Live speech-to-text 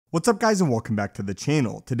What's up guys and welcome back to the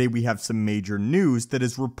channel. Today we have some major news that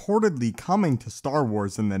is reportedly coming to Star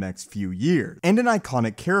Wars in the next few years, and an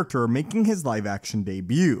iconic character making his live action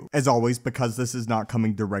debut. As always, because this is not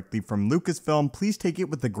coming directly from Lucasfilm, please take it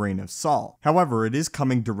with a grain of salt. However, it is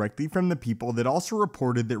coming directly from the people that also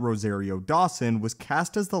reported that Rosario Dawson was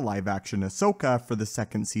cast as the live action Ahsoka for the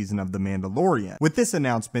second season of The Mandalorian, with this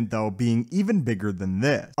announcement though being even bigger than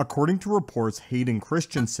this. According to reports, Hayden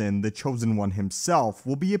Christensen, the Chosen One himself,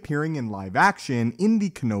 will be appearing in live action in the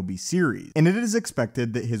Kenobi series, and it is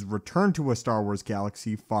expected that his return to a Star Wars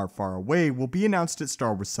galaxy far, far away will be announced at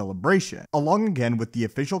Star Wars Celebration, along again with the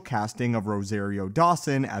official casting of Rosario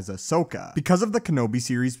Dawson as Ahsoka. Because of the Kenobi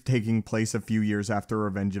series taking place a few years after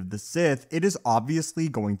Revenge of the Sith, it is obviously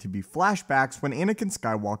going to be flashbacks when Anakin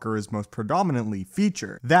Skywalker is most predominantly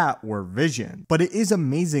featured, that or Vision. But it is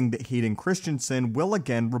amazing that Hayden Christensen will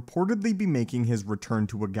again reportedly be making his return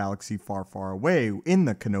to a galaxy far, far away in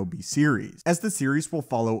the Kenobi series, as the series will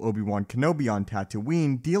follow Obi-Wan Kenobi on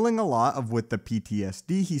Tatooine, dealing a lot of with the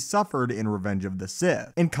PTSD he suffered in Revenge of the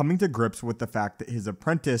Sith, and coming to grips with the fact that his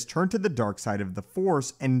apprentice turned to the dark side of the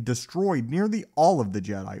Force and destroyed nearly all of the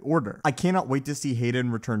Jedi Order. I cannot wait to see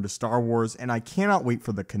Hayden return to Star Wars, and I cannot wait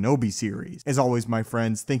for the Kenobi series. As always, my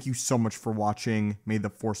friends, thank you so much for watching. May the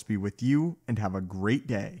Force be with you, and have a great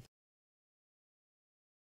day.